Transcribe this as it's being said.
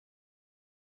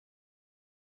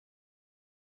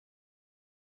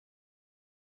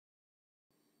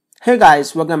Hey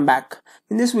guys, welcome back.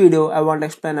 In this video, I want to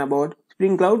explain about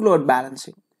Spring Cloud load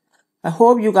balancing. I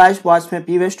hope you guys watched my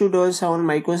previous tutorials on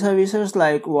microservices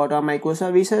like what are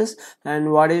microservices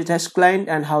and what is test client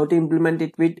and how to implement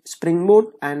it with Spring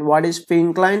Boot and what is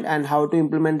Feign client and how to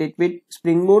implement it with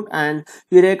Spring Boot and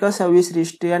Eureka service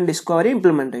registry and discovery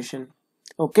implementation.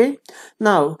 Okay,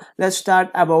 now let's start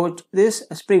about this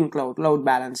Spring Cloud load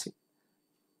balancing.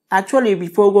 Actually,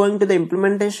 before going to the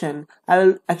implementation, I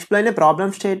will explain a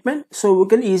problem statement so we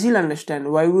can easily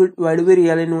understand why do we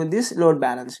really need this load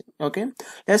balancing. Okay,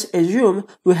 let's assume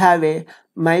we have a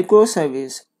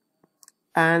microservice,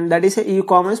 and that is a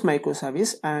e-commerce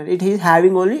microservice, and it is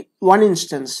having only one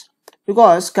instance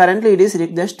because currently it is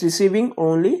just receiving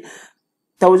only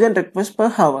 1000 requests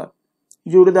per hour.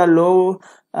 Due to the low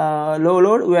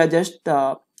load, we are just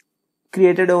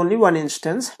created only one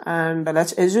instance, and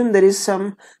let's assume there is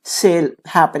some sale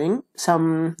happening,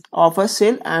 some offer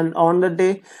sale, and on the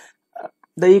day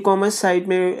the e-commerce site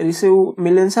may receive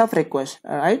millions of requests.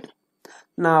 Right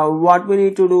now what we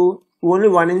need to do, only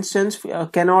one instance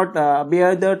cannot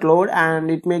bear that load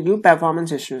and it may give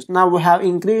performance issues. Now we have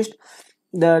increased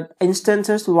the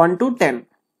instances 1 to 10,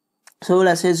 so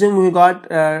let's assume we got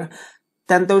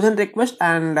 10,000 requests,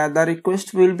 and the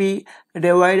request will be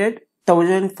divided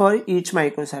 1000 for each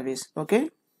microservice.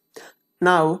 Okay,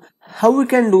 now how we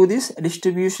can do this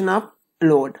distribution of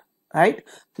load? Right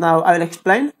now I will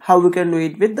explain how we can do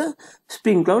it with the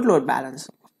Spring Cloud load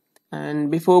balancer.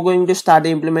 And before going to start the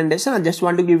implementation, I just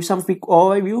want to give some quick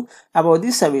overview about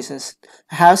these services.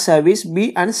 I have service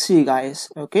B and C, guys.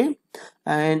 Okay,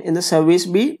 and in the service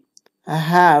B I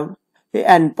have a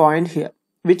endpoint here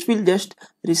which will just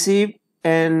receive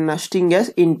an string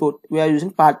as input. We are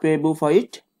using path variable for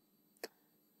it.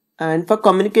 And for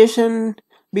communication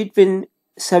between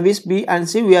service B and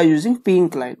C, we are using Feign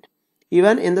client.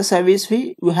 Even in the service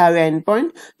B, we have an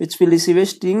endpoint which will receive a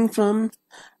string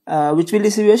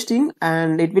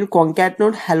and it will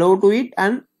concatenate hello to it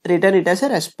and return it as a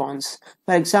response.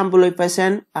 For example, if I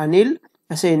send Anil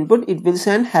as an input, it will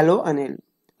send hello Anil.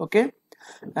 Okay,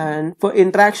 and for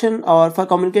interaction or for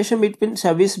communication between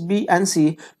service B and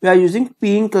C, we are using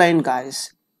Feign client,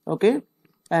 guys. Okay,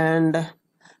 and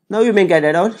now you may get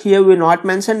it out. Here we not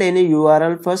mentioned any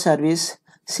URL for service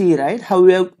C, right? How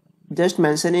we are just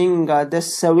mentioning the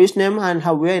service name and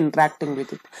how we are interacting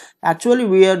with it. Actually,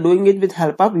 we are doing it with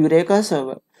help of Eureka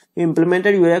server. We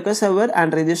implemented Eureka server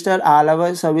and registered all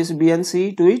our service B and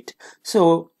C to it.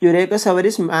 So Eureka server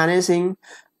is managing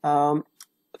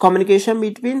communication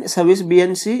between service B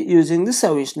and C using the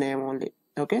service name only.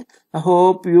 Okay, I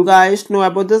hope you guys know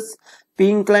about this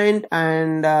Feign client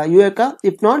and Eureka.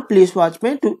 If not, please watch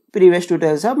my previous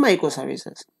tutorials of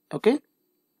microservices. Okay,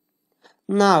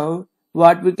 now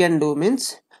what we can do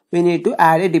means we need to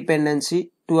add a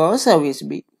dependency to our service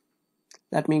B.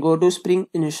 Let me go to Spring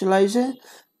Initializer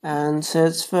and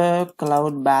search for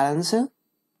Cloud Balancer.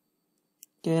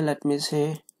 Okay, let me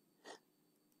say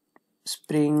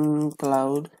Spring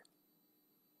Cloud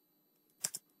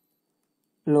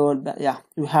load. Yeah,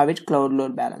 you have it, Cloud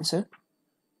Load Balancer.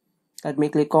 Let me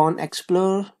click on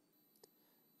Explore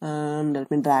and let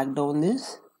me drag down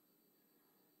this.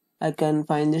 I can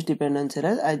find this dependency.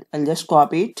 I'll just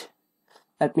copy it.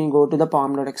 Let me go to the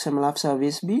pom.xml of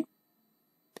service B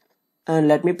and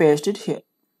let me paste it here.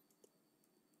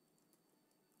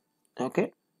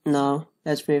 Okay, now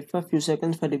let's wait for a few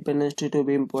seconds for dependency to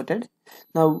be imported.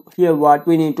 Now here what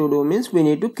we need to do means we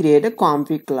need to create a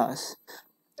config class.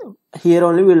 Here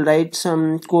only we'll write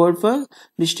some code for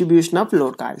distribution of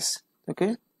load, guys.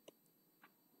 Okay,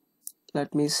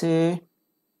 let me say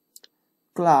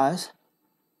class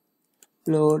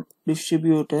load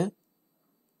distributor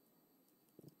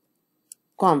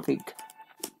config.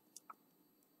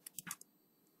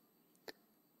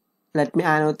 Let me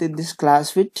annotate this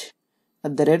class with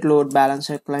 @load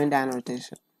balancer client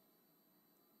annotation.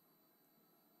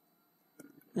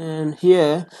 And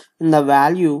here in the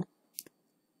value,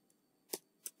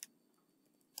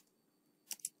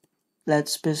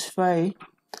 let's specify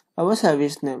our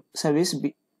service name, service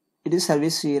B. It is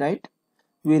service C, right?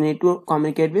 We need to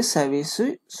communicate with service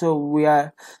C, so we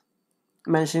are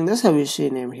mentioning the service C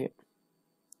name here.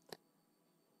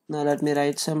 Now let me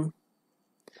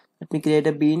create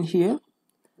a bean here,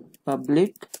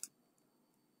 public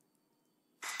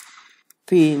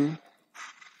Feign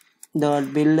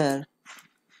dot builder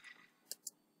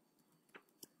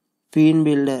Feign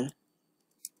builder.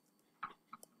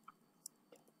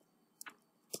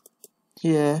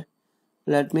 Here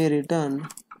let me return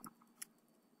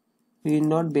Feign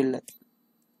dot builder.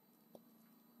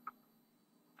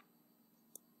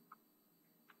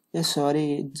 Yes,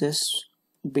 sorry, just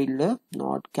builder,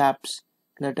 not caps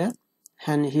letter,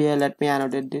 and here let me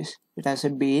annotate this, it has a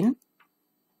bean,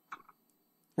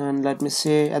 and let me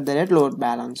say at the rate load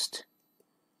balanced.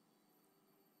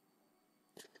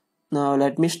 Now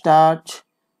let me start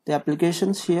the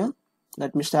applications here.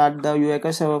 Let me start the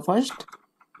Eureka server first.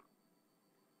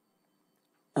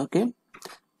 Okay,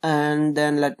 and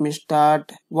then let me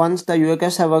start, once the Eureka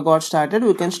server got started,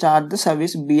 we can start the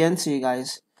service B and C,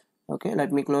 guys. Okay,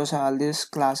 let me close all these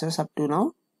classes up to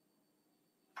now.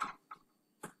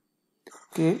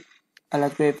 Okay, I'll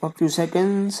wait for a few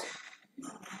seconds.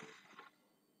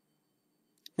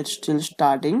 It's still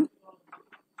starting.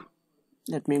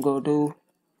 Let me go to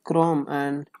Chrome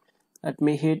and let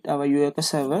me hit our Eureka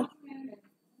server.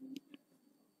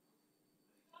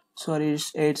 Sorry,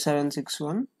 it's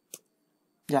 8761.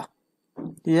 Yeah,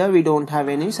 here we don't have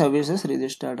any services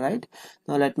registered, right?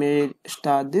 Now let me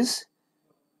start this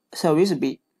service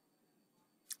B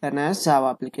and as Java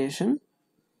application,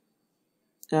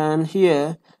 and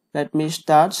here let me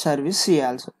start service C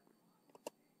also.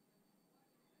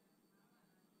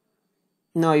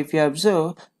 Now if you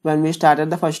observe, when we started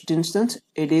the first instance,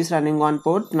 it is running on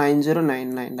port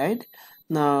 9099, right?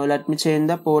 Now let me change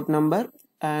the port number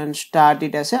and start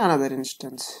it as another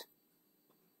instance.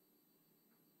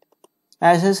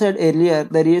 As I said earlier,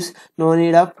 there is no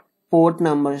need of port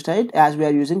numbers, right? As we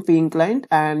are using Feign client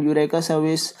and Eureka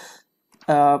service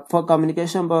for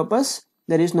communication purpose,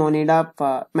 there is no need of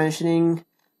mentioning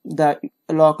the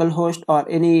local host or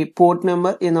any port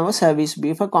number in our service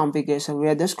B for configuration. We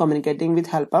are just communicating with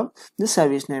help of the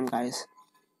service name, guys.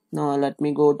 Now let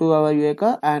me go to our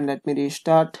Eureka and let me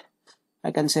restart.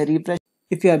 I can say refresh.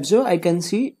 If you observe, I can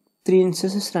see 3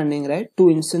 instances running, right? 2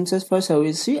 instances for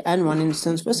service C and 1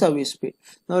 instance for service B.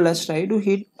 Now let's try to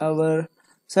hit our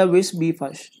service B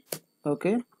first.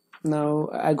 Okay, now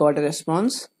I got a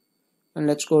response, and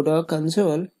let's go to our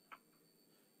console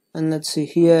and let's see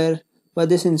here for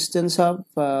this instance of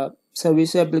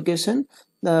service application,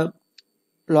 the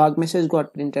log message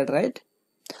got printed, right?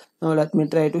 Now let me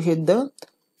try to hit the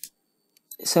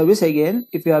service again.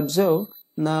 If you observe,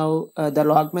 now the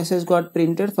log message got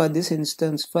printed for this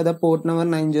instance for the port number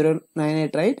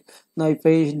 9098, right? Now if I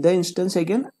hit the instance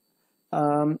again,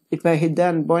 if I hit the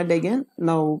endpoint again,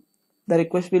 now the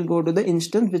request will go to the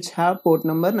instance which have port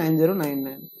number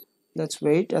 9099. Let's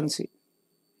wait and see.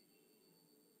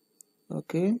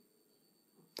 Okay,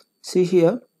 see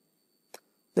here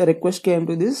the request came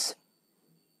to this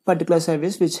particular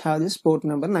service which have this port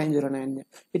number 9099.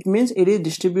 It means it is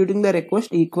distributing the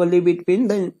request equally between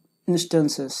the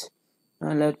instances.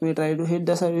 And let me try to hit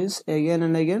the service again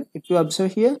and again. If you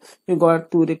observe here, you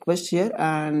got 2 requests here,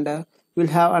 and we'll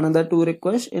have another 2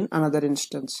 requests in another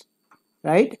instance,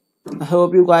 right? I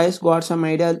hope you guys got some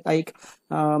idea like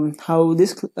how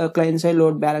this client-side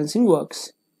load balancing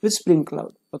works with Spring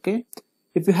Cloud. Okay,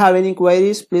 if you have any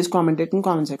queries, please comment it in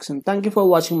comment section. Thank you for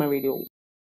watching my video.